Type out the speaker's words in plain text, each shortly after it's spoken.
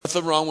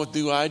nothing wrong with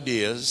new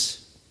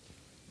ideas.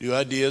 New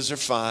ideas are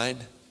fine.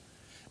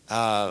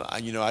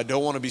 I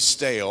don't want to be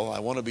stale. I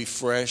want to be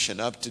fresh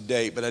and up to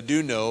date. But I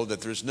do know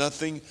that there's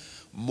nothing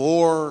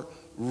more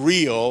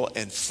real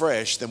and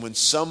fresh than when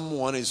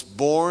someone is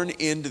born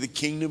into the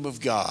kingdom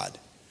of God.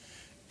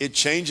 It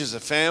changes a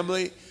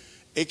family.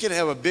 It can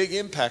have a big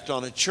impact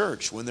on a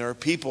church when there are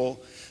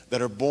people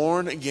that are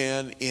born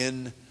again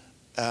in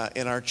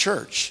our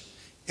church.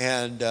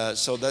 And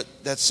so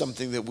that's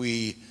something that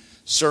we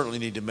certainly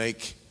need to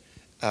make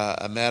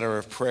a matter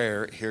of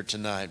prayer here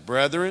tonight.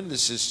 Brethren,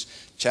 this is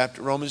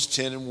Romans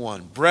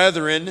 10:1.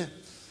 Brethren,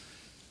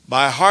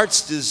 my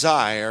heart's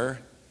desire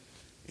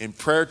in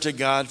prayer to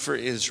God for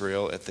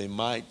Israel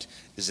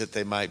is that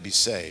they might be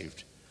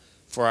saved.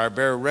 For I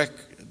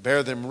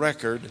bear them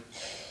record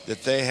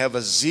that they have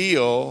a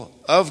zeal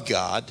of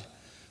God,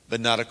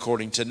 but not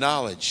according to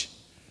knowledge.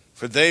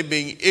 For they,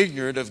 being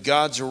ignorant of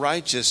God's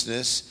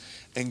righteousness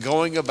and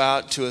going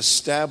about to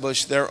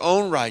establish their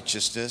own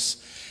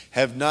righteousness,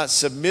 have not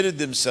submitted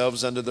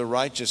themselves unto the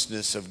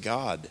righteousness of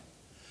God.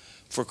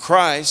 For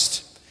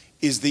Christ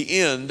is the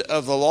end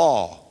of the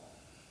law,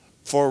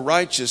 for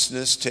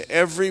righteousness to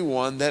every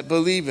one that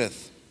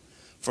believeth.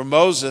 For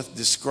Moses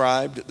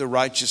described the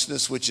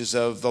righteousness which is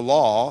of the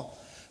law,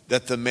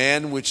 that the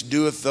man which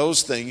doeth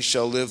those things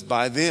shall live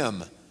by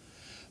them.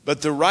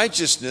 But the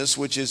righteousness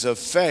which is of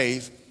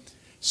faith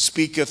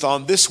speaketh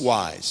on this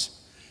wise,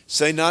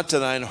 say not to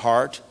thine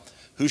heart,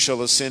 who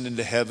shall ascend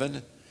into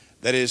heaven,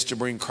 that is to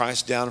bring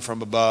Christ down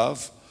from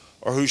above,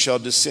 or who shall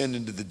descend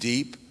into the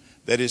deep,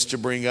 that is to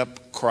bring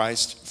up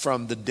Christ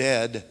from the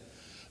dead.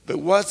 But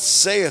what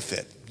saith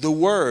it? The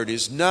word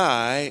is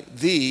nigh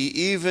thee,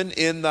 even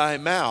in thy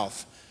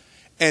mouth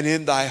and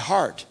in thy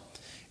heart.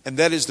 And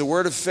that is the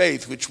word of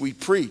faith which we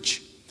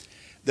preach,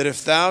 that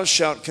if thou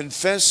shalt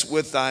confess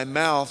with thy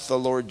mouth the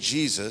Lord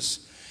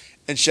Jesus,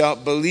 and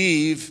shalt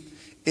believe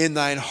in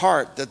thine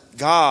heart that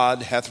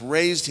God hath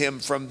raised him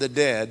from the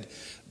dead,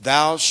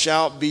 thou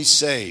shalt be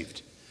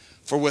saved.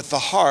 For with the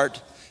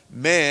heart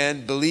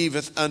man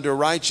believeth unto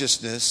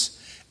righteousness,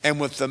 and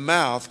with the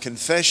mouth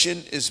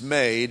confession is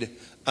made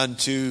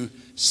unto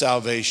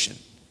salvation.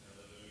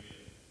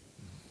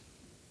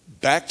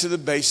 Back to the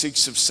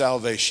basics of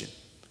salvation.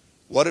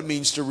 What it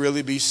means to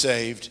really be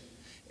saved,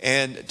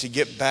 and to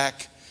get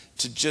back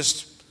to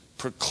just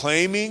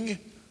proclaiming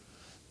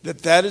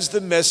that is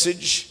the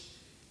message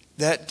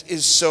that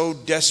is so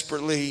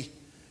desperately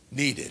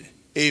needed.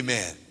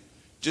 Amen.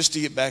 Just to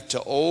get back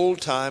to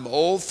old-time,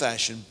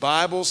 old-fashioned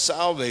Bible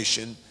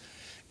salvation.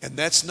 And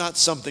that's not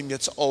something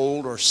that's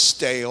old or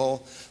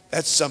stale.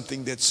 That's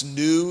something that's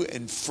new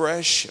and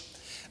fresh.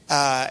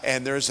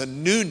 And there's a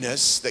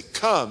newness that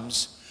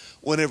comes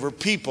whenever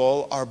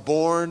people are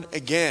born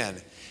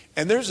again.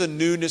 And there's a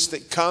newness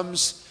that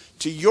comes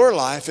to your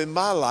life and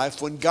my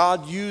life when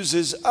God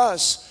uses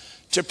us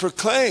to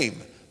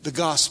proclaim the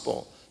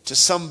gospel to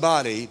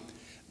somebody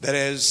that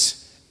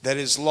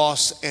is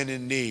lost and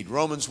in need.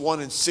 Romans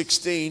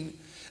 1:16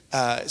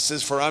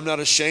 says, for I'm not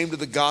ashamed of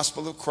the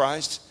gospel of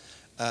Christ,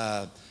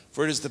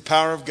 for it is the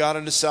power of God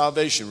unto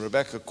salvation.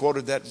 Rebecca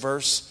quoted that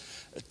verse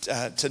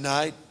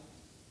tonight.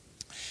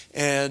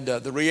 And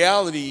the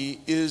reality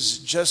is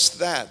just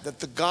that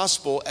the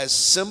gospel, as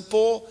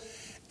simple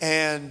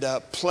and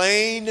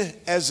plain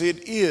as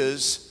it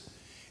is,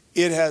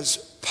 it has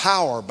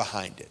power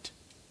behind it.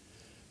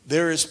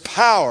 There is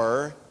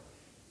power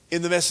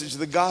in the message of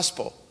the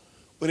gospel.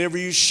 Whenever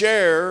you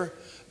share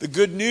the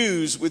good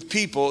news with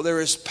people, there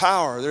is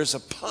power. There's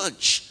a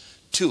punch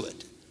to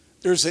it.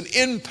 There's an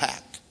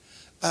impact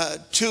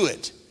to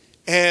it.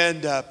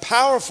 And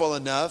powerful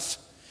enough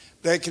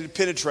that it can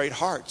penetrate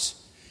hearts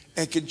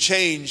and can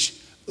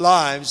change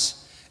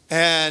lives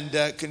and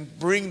can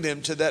bring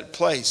them to that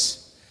place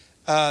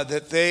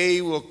that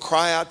they will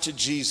cry out to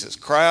Jesus,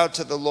 cry out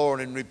to the Lord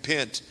and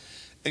repent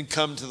and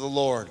come to the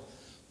Lord.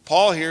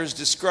 Paul here is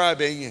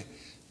describing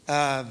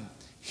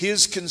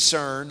his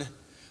concern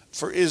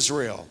for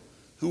Israel,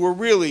 who were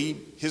really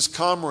his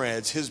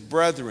comrades, his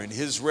brethren,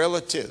 his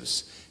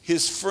relatives,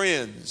 his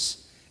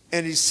friends.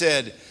 And he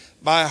said,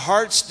 my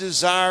heart's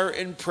desire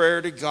in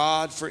prayer to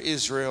God for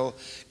Israel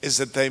is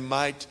that they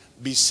might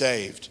be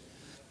saved.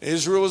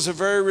 Israel is a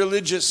very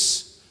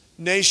religious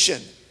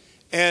nation.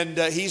 And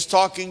he's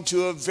talking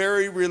to a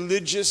very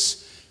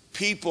religious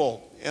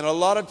people. And a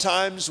lot of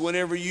times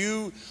whenever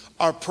you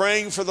are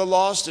praying for the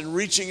lost and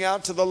reaching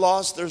out to the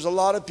lost, there's a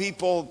lot of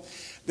people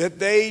that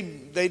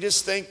they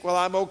just think, well,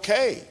 I'm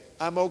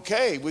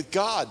okay with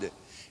God.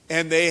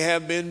 And they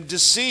have been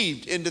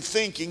deceived into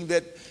thinking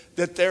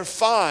that they're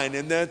fine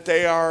and that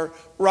they are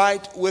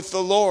right with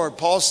the Lord.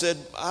 Paul said,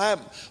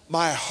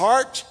 my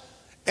heart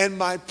and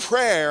my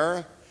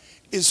prayer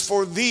is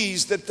for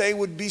these, that they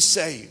would be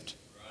saved.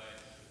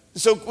 Right.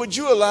 So would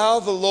you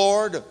allow the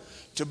Lord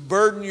to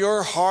burden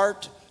your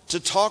heart, to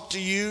talk to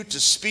you, to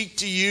speak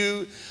to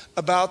you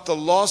about the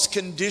lost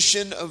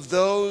condition of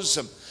those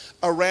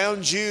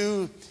around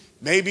you,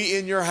 maybe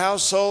in your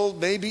household,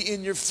 maybe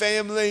in your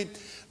family,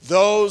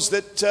 those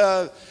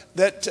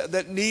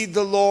that need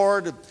the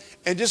Lord.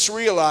 And just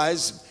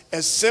realize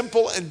as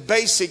simple and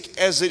basic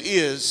as it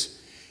is,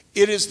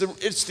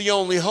 it's the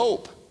only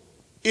hope.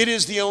 It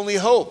is the only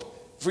hope.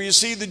 For you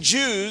see, the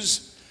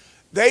Jews,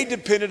 they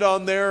depended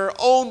on their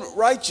own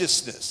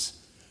righteousness,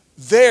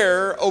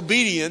 their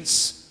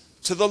obedience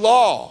to the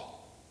law.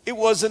 It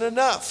wasn't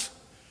enough.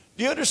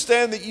 Do you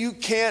understand that you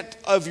can't,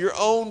 of your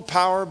own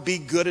power, be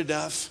good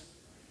enough?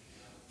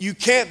 You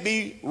can't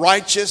be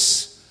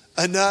righteous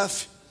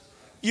enough.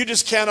 You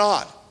just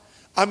cannot.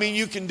 I mean,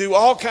 you can do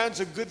all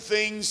kinds of good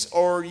things,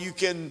 or you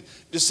can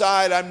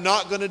decide I'm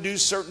not going to do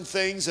certain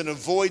things and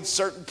avoid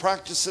certain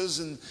practices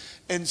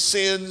and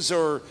sins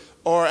or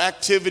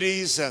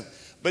activities.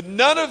 But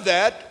none of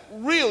that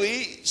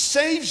really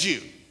saves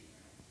you.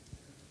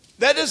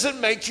 That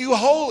doesn't make you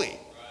holy.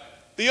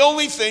 The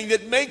only thing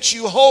that makes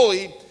you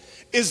holy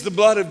is the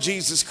blood of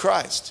Jesus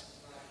Christ.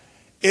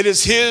 It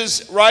is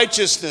His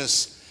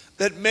righteousness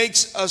that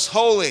makes us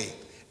holy,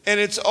 and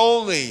it's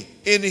only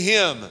in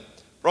Him.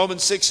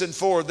 Romans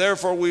 6:4,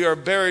 therefore we are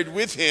buried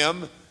with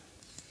Him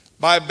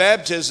by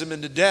baptism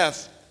into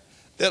death,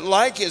 that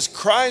like as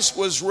Christ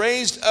was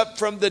raised up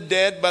from the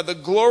dead by the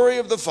glory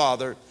of the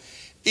Father,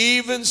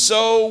 even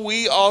so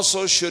we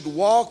also should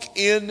walk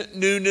in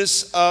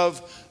newness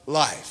of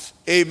life.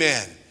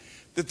 Amen.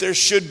 That there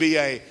should be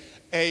a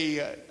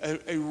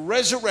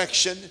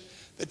resurrection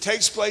that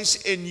takes place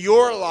in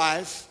your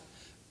life,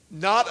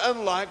 not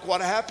unlike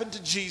what happened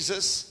to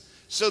Jesus,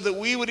 so that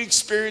we would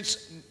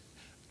experience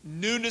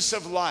newness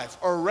of life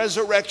or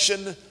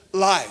resurrection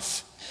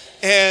life.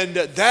 And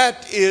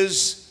that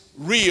is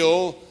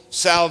real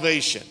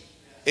salvation.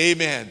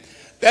 Amen.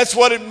 That's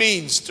what it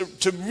means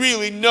to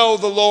really know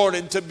the Lord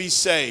and to be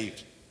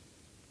saved.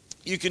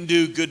 You can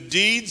do good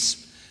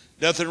deeds.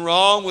 Nothing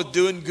wrong with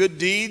doing good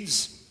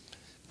deeds.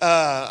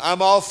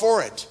 I'm all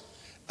for it.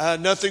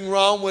 Nothing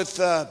wrong with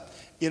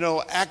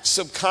acts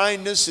of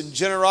kindness and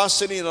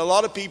generosity. And a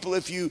lot of people,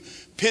 if you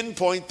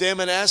pinpoint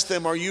them and ask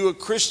them, are you a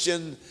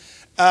Christian?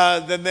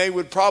 Then they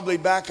would probably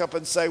back up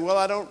and say, well,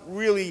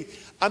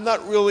 I'm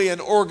not really an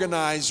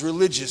organized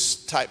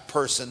religious type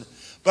person,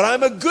 but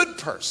I'm a good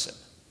person.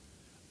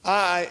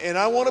 And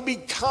I want to be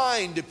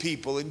kind to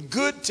people and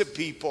good to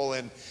people,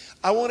 and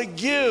I want to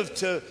give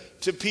to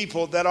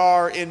people that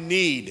are in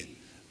need.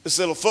 This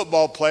little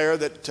football player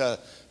that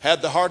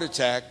had the heart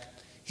attack,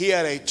 he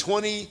had a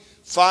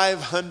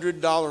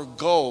 $2,500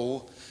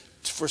 goal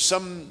for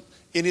some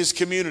in his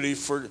community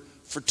for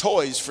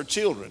toys for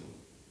children.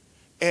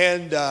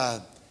 And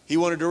he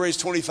wanted to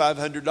raise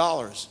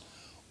 $2,500.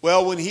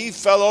 Well, when he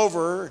fell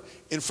over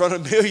in front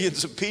of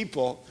millions of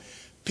people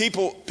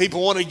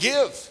want to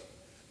give.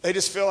 They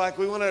just feel like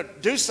we want to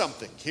do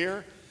something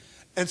here.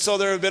 And so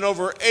there have been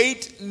over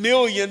 $8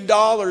 million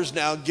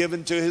now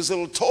given to his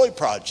little toy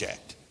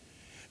project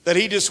that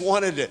he just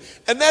wanted to.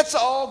 And that's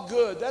all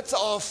good. That's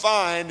all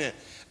fine.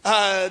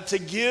 To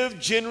give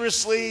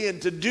generously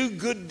and to do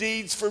good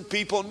deeds for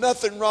people.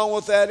 Nothing wrong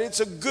with that. It's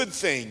a good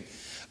thing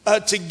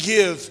to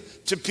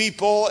give to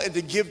people and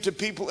to give to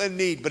people in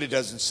need. But it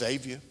doesn't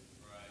save you.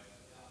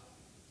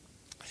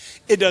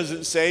 It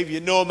doesn't save you.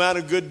 No amount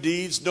of good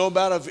deeds, no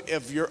amount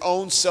of your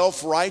own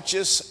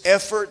self-righteous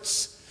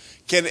efforts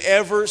can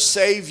ever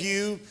save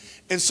you.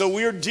 And so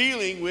we're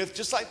dealing with,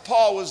 just like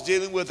Paul was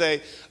dealing with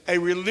a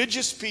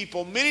religious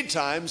people, many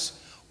times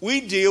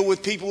we deal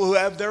with people who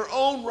have their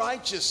own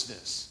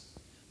righteousness.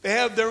 They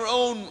have their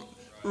own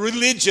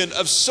religion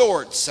of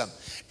sorts.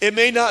 It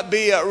may not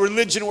be a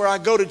religion where I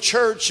go to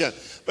church,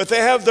 but they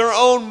have their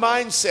own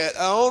mindset,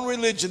 their own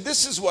religion.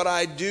 This is what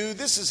I do.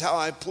 This is how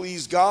I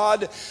please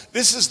God.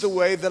 This is the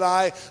way that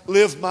I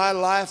live my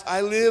life.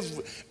 I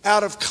live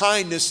out of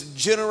kindness and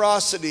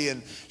generosity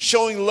and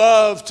showing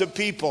love to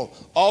people.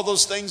 All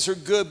those things are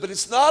good, but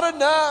it's not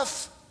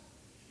enough.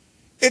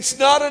 It's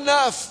not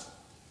enough.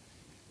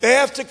 They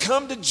have to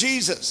come to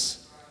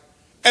Jesus,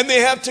 and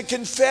they have to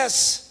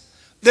confess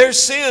their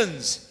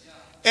sins,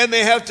 and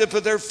they have to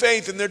put their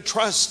faith and their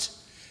trust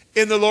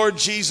in the Lord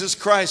Jesus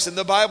Christ. And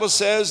the Bible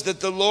says that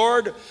the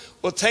Lord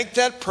will take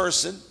that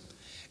person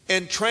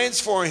and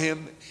transform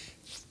him.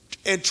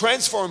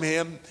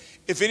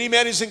 If any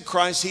man is in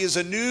Christ, he is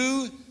a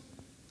new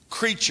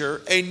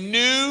creature, a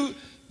new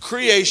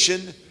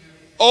creation.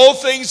 All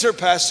things are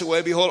passed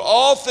away. Behold,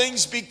 all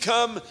things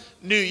become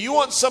new. You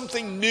want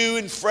something new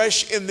and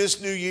fresh in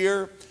this new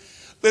year?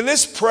 Then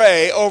let's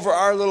pray over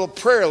our little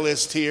prayer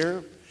list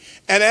here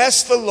and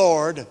ask the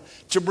Lord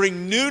to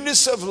bring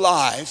newness of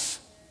life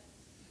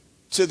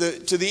to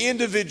the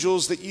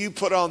individuals that you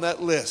put on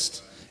that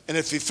list. And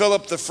if you fill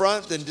up the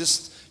front, then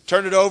just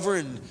turn it over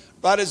and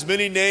write as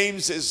many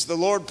names as the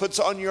Lord puts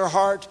on your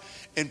heart,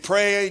 and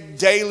pray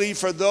daily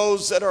for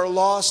those that are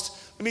lost.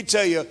 Let me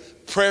tell you,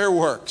 prayer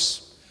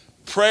works.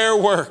 Prayer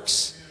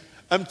works.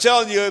 I'm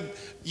telling you,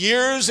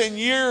 years and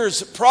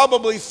years,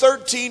 probably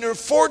 13 or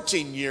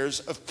 14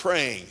 years of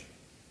praying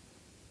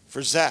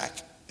for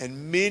Zach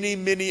and many,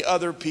 many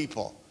other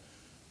people.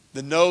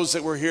 The Noes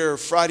that were here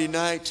Friday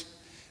night,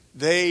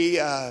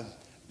 they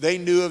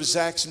knew of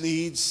Zach's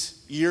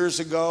needs years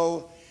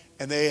ago,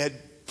 and they had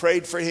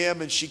prayed for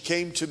him. And she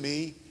came to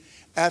me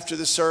after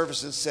the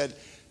service and said,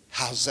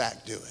 how's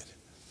Zach doing?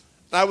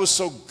 And I was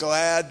so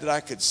glad that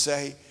I could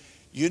say,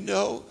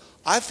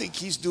 I think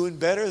he's doing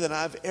better than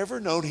I've ever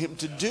known him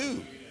to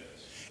do.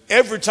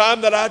 Every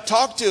time that I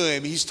talk to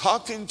him, he's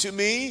talking to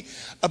me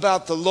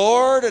about the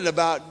Lord and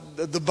about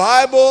the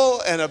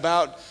Bible and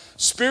about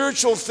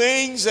spiritual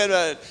things. And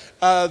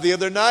the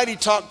other night he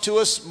talked to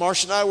us.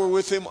 Marcia and I were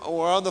with him,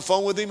 were on the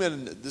phone with him,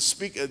 and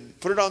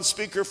put it on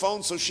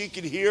speakerphone so she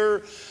could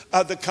hear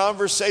the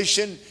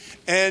conversation.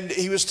 And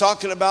he was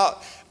talking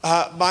about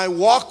my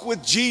walk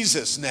with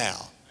Jesus now.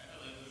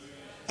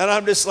 And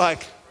I'm just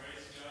like,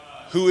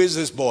 who is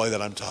this boy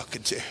that I'm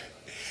talking to?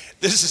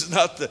 This is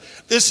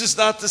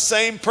not the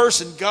same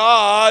person.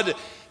 God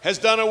has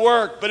done a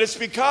work, but it's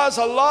because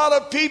a lot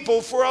of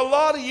people for a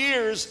lot of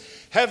years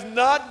have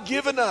not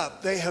given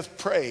up. They have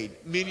prayed.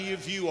 Many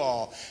of you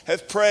all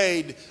have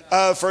prayed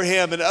for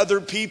him, and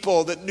other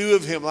people that knew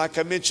of him. Like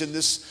I mentioned,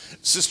 this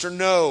Sister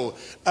No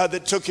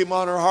that took him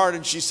on her heart,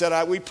 and she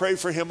said, we pray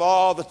for him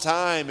all the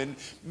time. And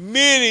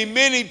many,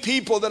 many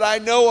people that I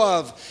know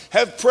of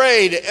have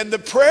prayed, and the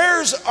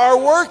prayers are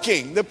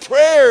working. The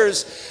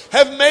prayers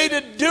have made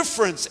a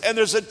difference, and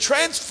there's a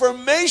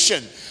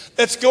transformation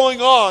that's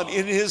going on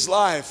in his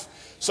life.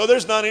 So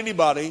there's not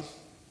anybody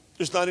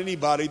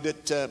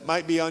that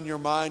might be on your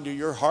mind or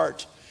your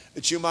heart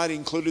that you might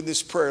include in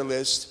this prayer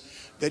list,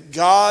 that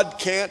God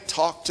can't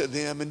talk to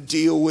them and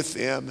deal with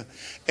them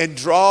and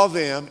draw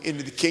them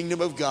into the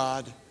kingdom of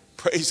God.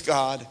 Praise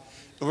God.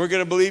 And we're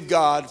going to believe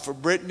God for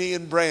Brittany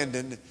and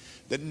Brandon,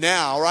 that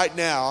right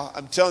now,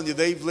 I'm telling you,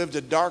 they've lived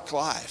a dark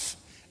life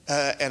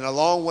and a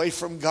long way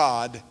from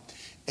God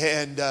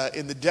and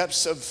in the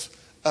depths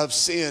of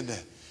sin.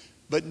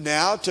 But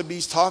now to be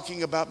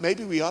talking about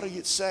maybe we ought to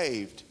get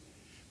saved.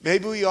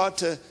 Maybe we ought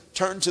to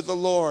turn to the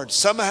Lord.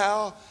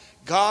 Somehow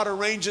God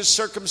arranges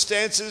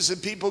circumstances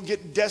and people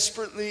get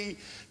desperate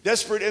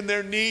in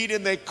their need,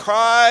 and they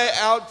cry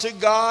out to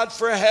God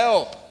for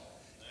help.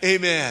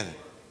 Amen.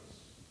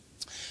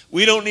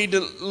 We don't need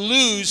to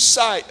lose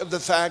sight of the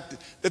fact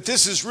that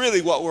this is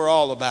really what we're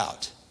all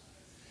about.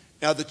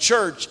 Now, the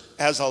church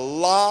has a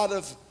lot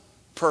of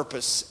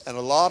purpose and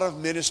a lot of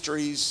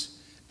ministries,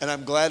 and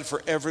I'm glad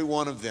for every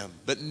one of them.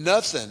 But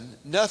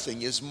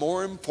nothing is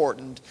more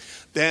important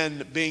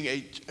than being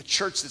a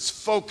church that's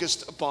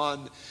focused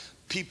upon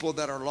people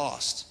that are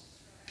lost,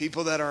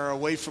 people that are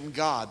away from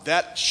God.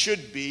 That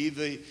should be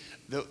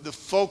the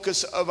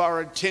focus of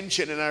our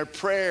attention and our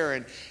prayer,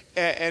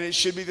 and it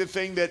should be the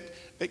thing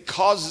that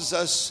causes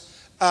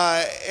us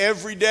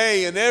every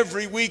day and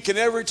every week and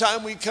every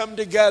time we come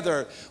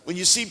together. When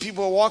you see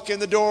people walk in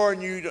the door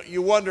and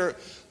you wonder,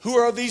 who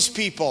are these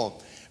people?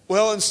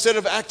 Well, instead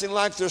of acting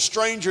like they're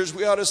strangers,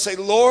 we ought to say,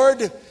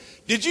 Lord,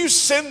 did you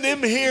send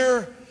them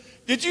here?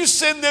 Did you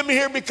send them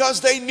here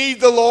because they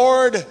need the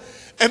Lord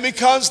and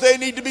because they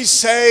need to be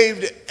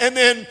saved? And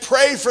then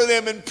pray for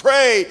them and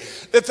pray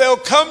that they'll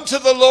come to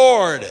the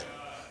Lord.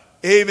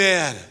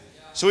 Amen.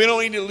 So we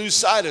don't need to lose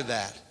sight of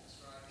that.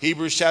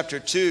 Hebrews chapter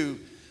 2,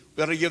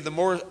 we ought to give the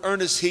more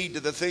earnest heed to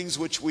the things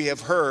which we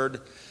have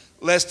heard,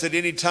 lest at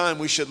any time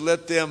we should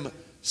let them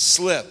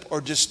slip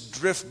or just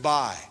drift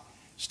by.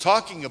 It's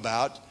talking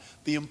about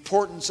the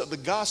importance of the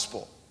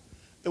gospel.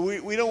 That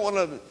we don't want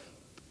to.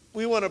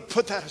 We want to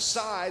put that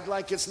aside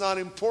like it's not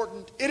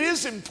important. It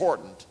is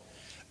important.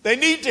 They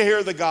need to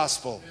hear the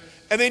gospel.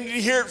 And they need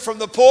to hear it from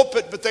the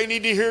pulpit, but they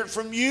need to hear it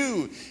from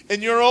you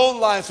in your own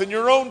life and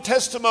your own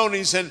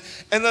testimonies, and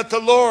let the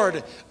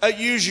Lord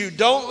use you.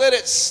 Don't let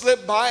it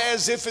slip by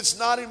as if it's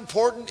not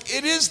important.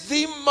 It is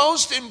the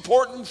most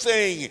important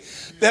thing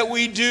that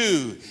we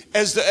do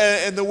and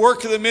the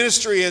work of the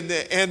ministry and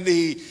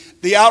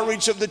the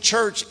outreach of the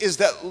church is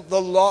that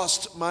the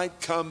lost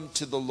might come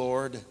to the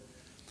Lord.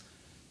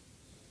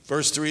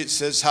 Verse 3, it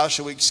says, how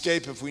shall we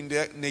escape if we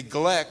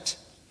neglect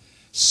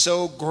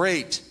so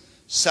great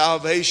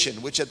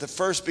salvation, which at the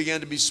first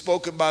began to be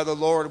spoken by the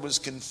Lord and was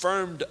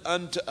confirmed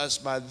unto us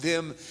by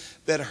them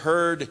that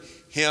heard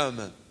him?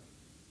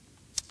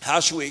 How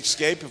shall we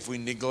escape if we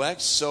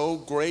neglect so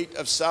great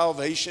of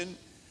salvation?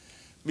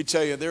 Let me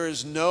tell you, there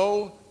is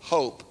no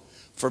hope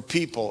for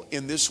people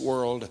in this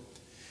world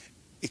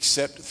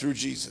except through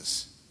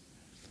Jesus.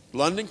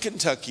 London,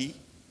 Kentucky,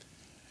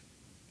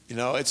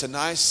 it's a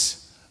nice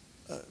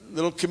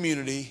little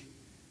community,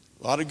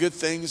 a lot of good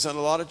things and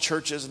a lot of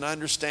churches, and I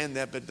understand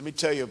that, but let me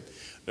tell you,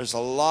 there's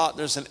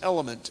an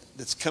element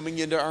that's coming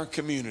into our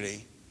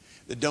community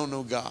that don't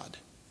know God.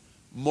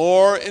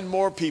 More and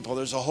more people.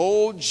 There's a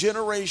whole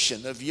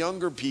generation of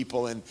younger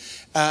people and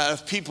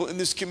of people in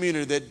this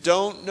community that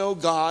don't know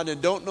God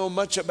and don't know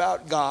much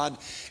about God,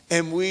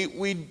 and we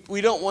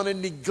don't want to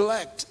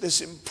neglect this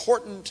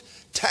important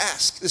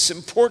task, this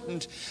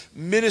important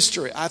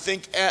ministry. I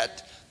think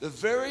at the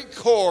very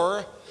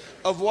core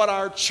of what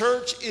our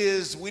church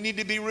is, we need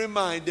to be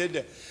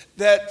reminded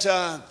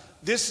that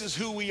this is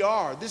who we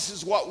are. This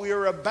is what we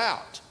are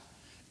about.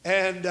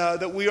 And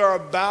that we are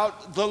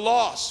about the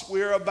lost.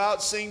 We are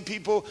about seeing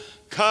people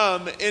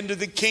come into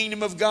the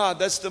kingdom of God.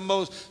 That's the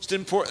most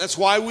important. That's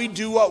why we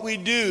do what we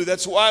do.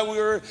 That's why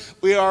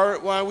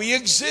why we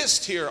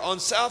exist here on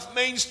South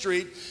Main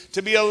Street,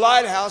 to be a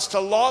lighthouse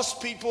to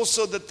lost people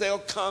so that they'll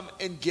come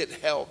and get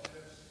help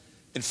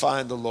and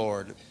find the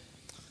Lord.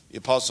 The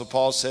Apostle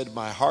Paul said,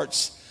 my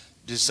heart's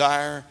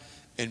desire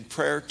and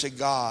prayer to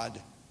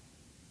God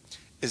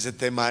is that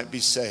they might be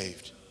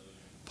saved.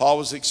 Paul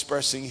was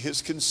expressing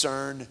his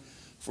concern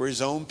for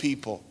his own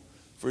people,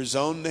 for his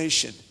own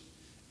nation,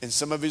 and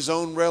some of his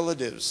own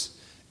relatives,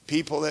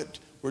 people that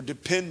were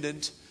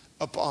dependent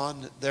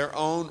upon their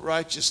own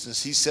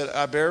righteousness. He said,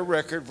 I bear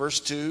record, verse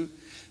 2,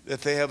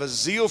 that they have a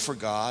zeal for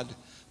God,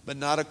 but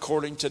not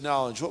according to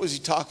knowledge. What was he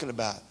talking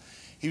about?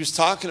 He was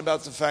talking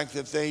about the fact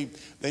that they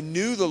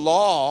knew the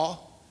law,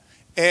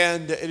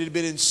 and it had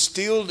been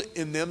instilled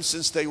in them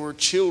since they were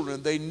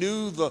children. They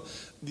knew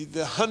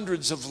the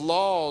hundreds of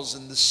laws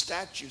and the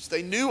statutes.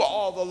 They knew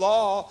all the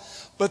law,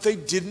 but they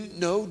didn't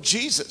know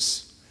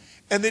Jesus.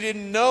 And they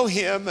didn't know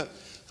him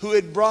who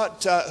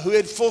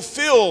had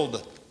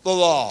fulfilled the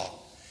law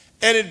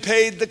and had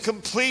paid the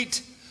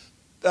complete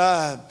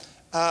price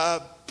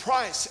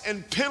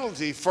and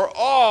penalty for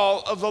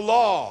all of the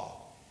law.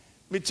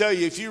 Let me tell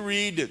you, if you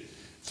read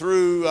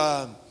through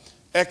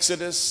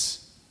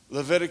Exodus,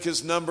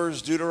 Leviticus,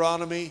 Numbers,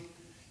 Deuteronomy,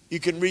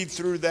 you can read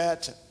through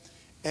that,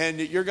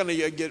 and you're going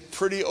to get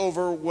pretty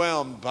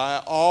overwhelmed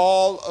by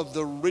all of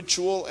the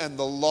ritual and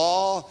the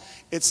law.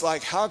 It's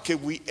like, how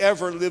could we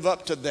ever live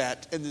up to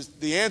that? And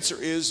the answer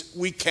is,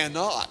 we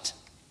cannot.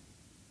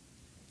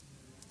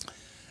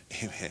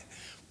 Amen.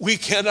 We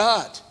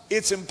cannot.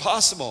 It's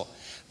impossible.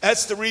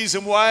 That's the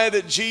reason why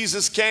that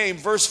Jesus came.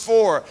 Verse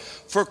 4,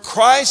 for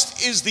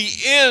Christ is the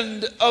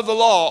end of the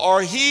law,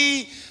 or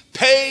he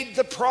paid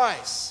the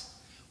price.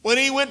 When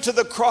he went to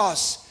the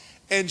cross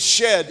and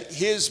shed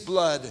his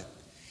blood,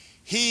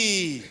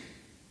 he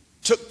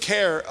took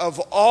care of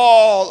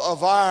all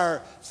of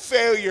our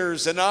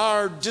failures and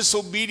our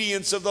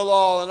disobedience of the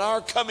law and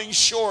our coming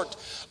short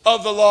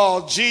of the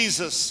law.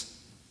 Jesus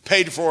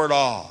paid for it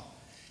all.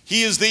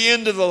 He is the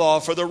end of the law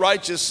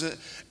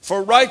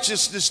for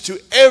righteousness to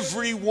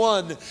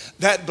everyone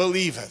that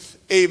believeth.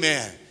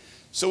 Amen.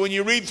 So when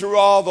you read through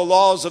all the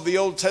laws of the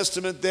Old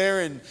Testament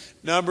there in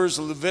Numbers,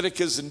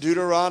 Leviticus, and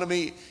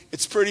Deuteronomy,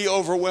 it's pretty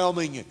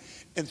overwhelming.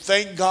 And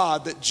thank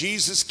God that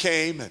Jesus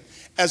came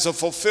as a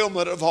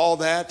fulfillment of all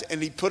that,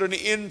 and he put an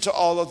end to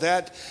all of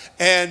that,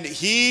 and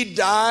he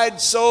died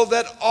so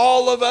that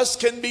all of us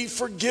can be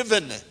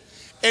forgiven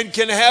and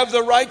can have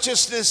the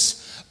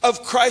righteousness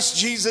of Christ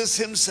Jesus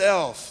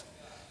himself.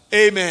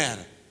 Amen.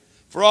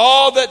 For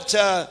all that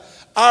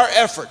our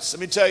efforts, let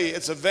me tell you,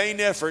 it's a vain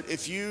effort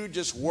if you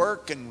just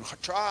work and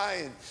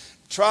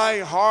try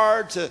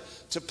hard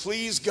to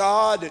please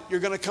God,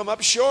 you're going to come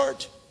up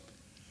short.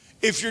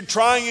 If you're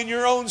trying in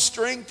your own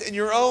strength and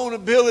your own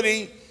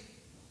ability,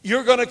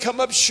 you're going to come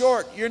up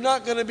short. You're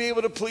not going to be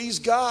able to please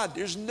God.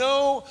 There's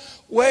no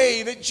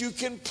way that you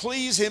can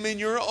please him in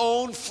your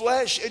own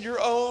flesh and your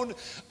own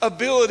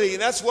ability.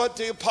 And that's what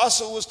the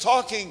apostle was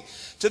talking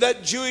to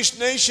that Jewish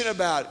nation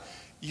about.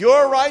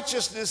 Your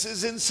righteousness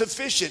is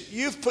insufficient.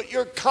 You've put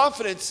your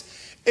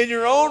confidence in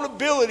your own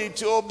ability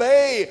to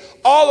obey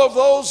all of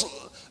those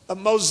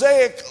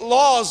Mosaic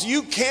laws.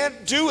 You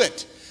can't do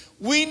it.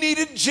 We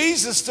needed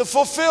Jesus to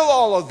fulfill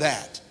all of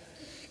that.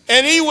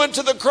 And he went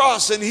to the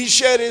cross and he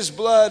shed his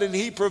blood and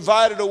he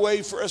provided a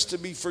way for us to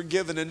be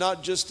forgiven, and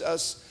not just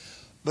us,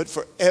 but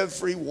for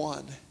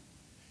everyone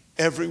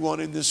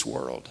in this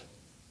world.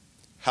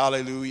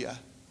 Hallelujah.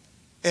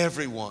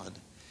 Everyone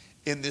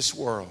in this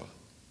world.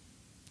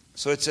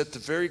 So it's at the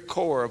very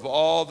core of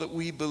all that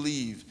we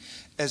believe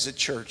as a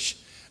church,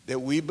 that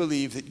we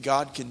believe that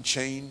God can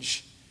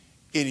change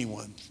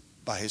anyone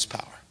by his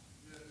power.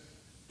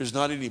 There's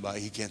not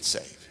anybody he can't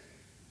save.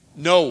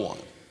 No one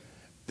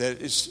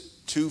that is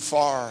too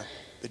far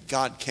that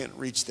God can't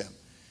reach them.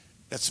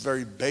 That's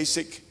very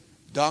basic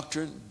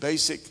doctrine,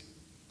 basic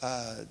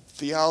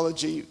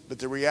theology, but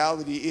the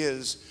reality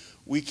is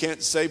we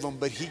can't save them,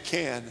 but he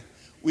can.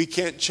 We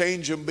can't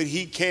change them, but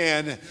he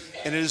can.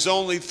 And it is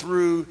only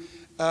through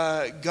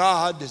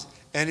God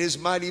and his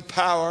mighty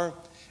power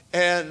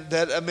and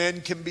that a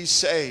man can be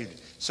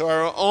saved. So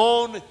our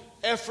own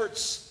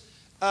efforts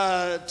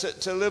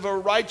to live a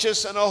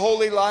righteous and a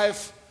holy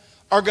life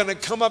are going to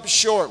come up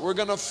short. We're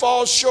going to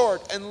fall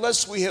short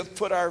unless we have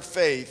put our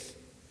faith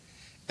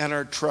and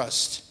our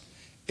trust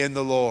in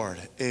the Lord.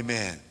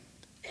 Amen.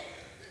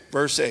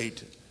 Verse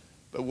 8.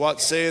 But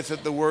what saith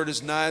that the word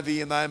is nigh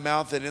thee, in thy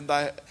mouth and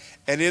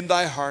in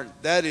thy heart,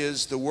 that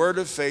is the word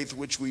of faith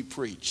which we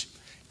preach.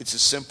 It's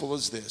as simple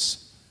as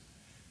this.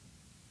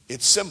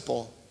 It's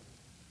simple,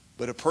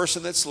 but a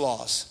person that's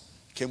lost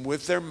can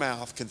with their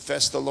mouth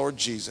confess the Lord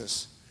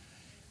Jesus.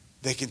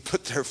 They can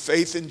put their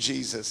faith in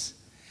Jesus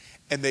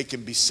and they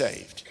can be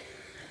saved.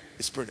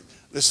 It's pretty.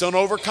 Let's don't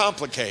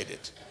overcomplicate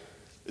it.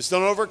 Let's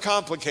don't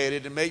overcomplicate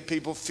it and make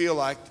people feel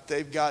like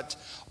they've got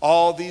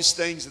all these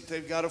things that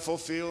they've got to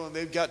fulfill and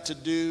they've got to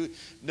do.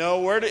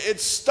 No, it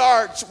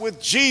starts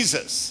with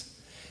Jesus.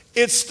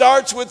 It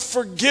starts with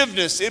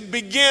forgiveness. It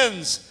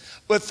begins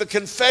with the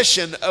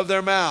confession of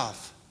their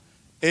mouth.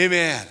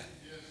 Amen.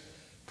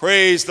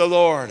 Praise the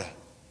Lord.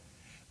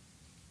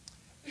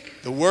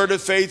 The word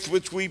of faith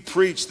which we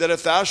preach, that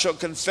if thou shalt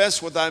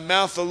confess with thy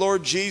mouth the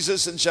Lord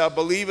Jesus and shalt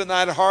believe in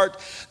thine heart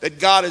that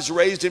God has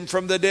raised him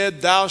from the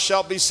dead, thou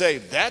shalt be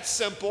saved. That's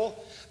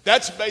simple.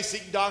 That's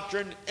basic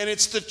doctrine, and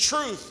it's the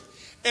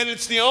truth. And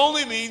it's the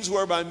only means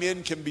whereby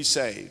men can be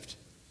saved.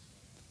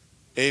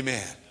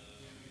 Amen.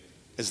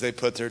 As they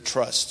put their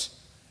trust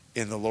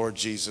in the Lord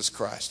Jesus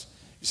Christ.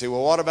 You say,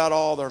 well, what about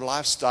all their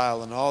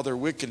lifestyle and all their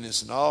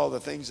wickedness and all the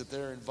things that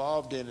they're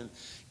involved in? And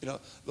the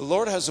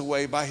Lord has a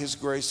way by his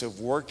grace of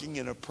working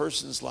in a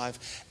person's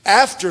life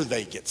after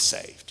they get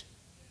saved,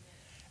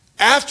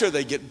 after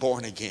they get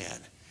born again.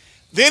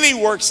 Then he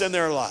works in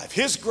their life.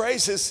 His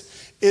grace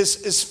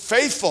is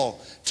faithful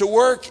to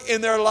work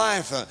in their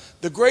life.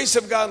 The grace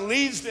of God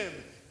leads them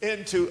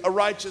into a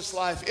righteous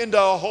life,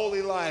 into a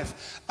holy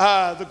life.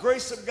 The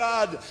grace of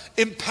God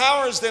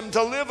empowers them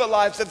to live a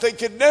life that they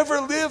could never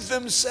live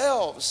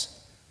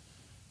themselves.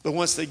 But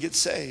once they get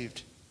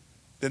saved,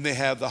 then they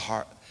have the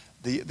heart,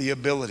 the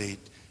ability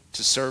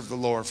to serve the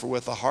Lord. For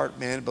with the heart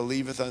man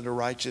believeth unto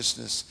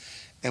righteousness,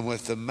 and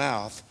with the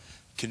mouth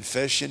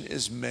confession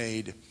is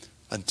made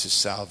unto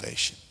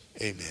salvation.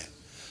 Amen.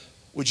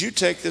 Would you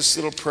take this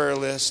little prayer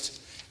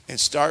list and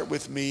start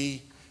with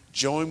me,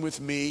 join with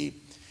me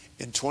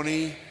in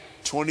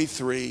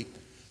 2023,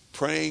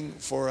 praying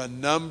for a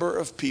number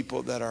of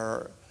people that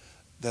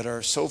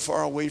are so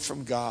far away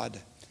from God.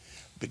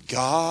 But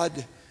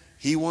God,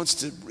 He wants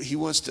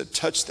to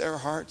touch their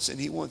hearts, and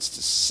He wants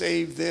to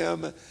save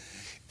them.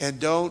 And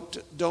don't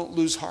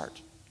lose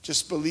heart.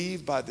 Just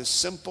believe by the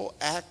simple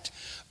act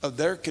of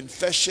their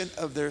confession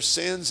of their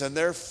sins and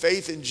their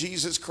faith in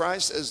Jesus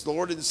Christ as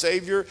Lord and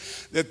Savior,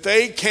 that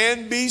they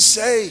can be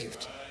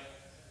saved.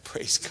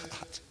 Praise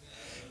God.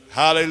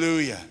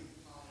 Hallelujah.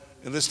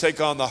 And let's take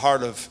on the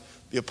heart of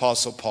the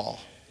Apostle Paul.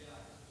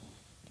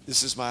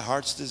 This is my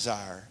heart's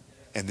desire,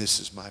 and this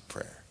is my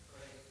prayer.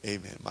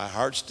 Amen. My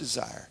heart's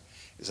desire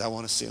is I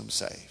want to see them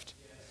saved.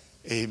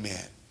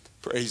 Amen.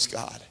 Praise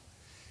God.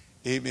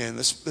 Amen.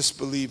 Let's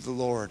believe the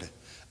Lord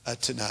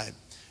tonight.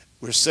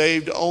 We're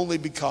saved only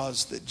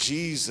because that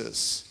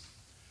Jesus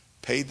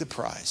paid the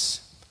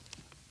price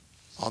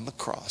on the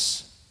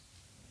cross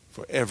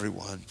for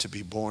everyone to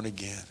be born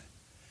again,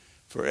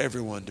 for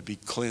everyone to be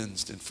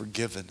cleansed and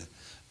forgiven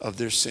of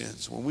their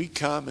sins. When we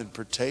come and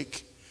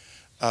partake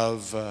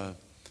of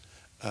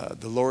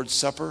the Lord's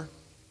Supper,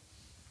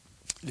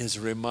 it is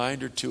a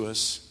reminder to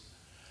us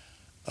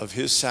of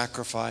His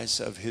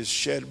sacrifice, of His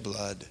shed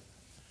blood,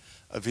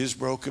 of His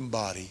broken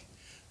body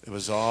that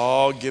was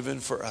all given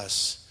for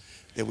us,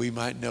 that we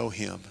might know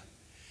Him,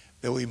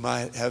 that we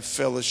might have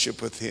fellowship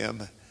with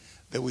Him,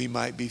 that we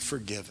might be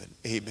forgiven.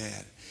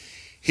 Amen.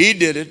 He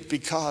did it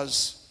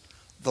because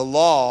the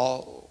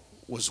law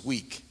was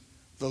weak.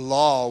 The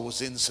law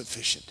was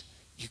insufficient.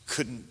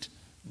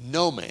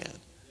 No man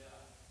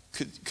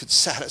could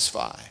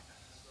satisfy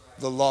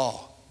the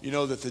law. You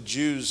know that the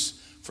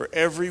Jews, for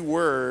every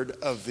word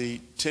of the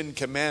 10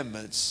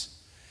 Commandments,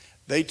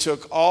 they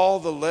took all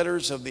the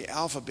letters of the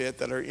alphabet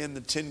that are in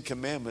the 10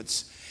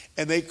 Commandments,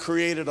 and they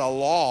created a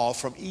law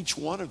from each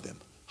one of them,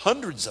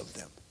 hundreds of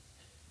them,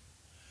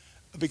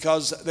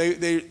 because they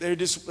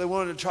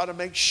wanted to try to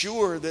make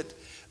sure that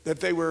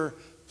they were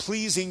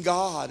pleasing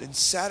God and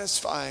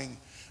satisfying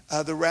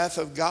the wrath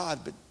of God.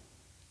 But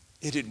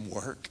it didn't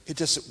work. It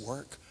doesn't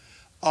work.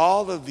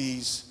 All of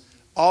these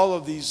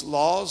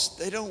laws,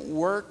 they don't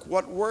work.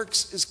 What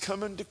works is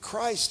coming to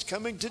Christ,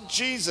 coming to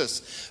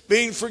Jesus,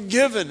 being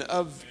forgiven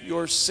of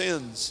your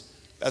sins.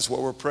 That's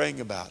what we're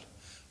praying about.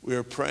 We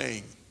are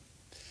praying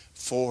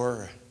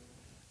for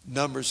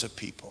numbers of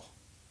people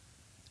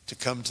to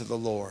come to the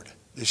Lord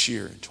this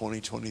year in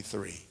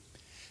 2023.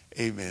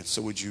 Amen.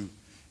 So would you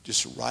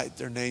just write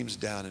their names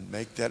down and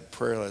make that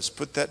prayer list,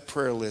 put that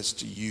prayer list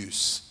to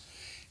use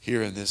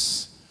here in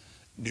this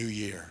new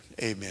year.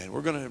 Amen.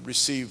 We're going to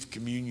receive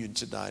communion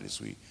tonight as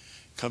we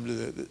come to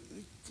the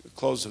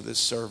close of this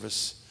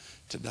service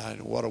tonight.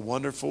 And what a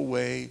wonderful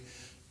way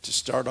to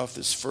start off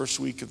this first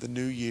week of the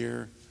new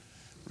year,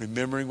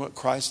 remembering what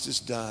Christ has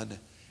done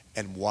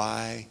and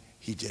why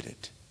He did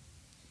it.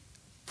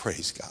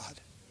 Praise God.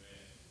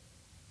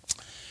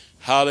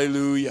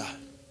 Hallelujah.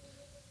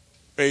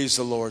 Praise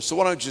the Lord. So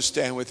why don't you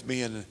stand with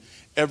me, and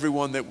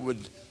everyone that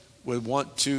would want to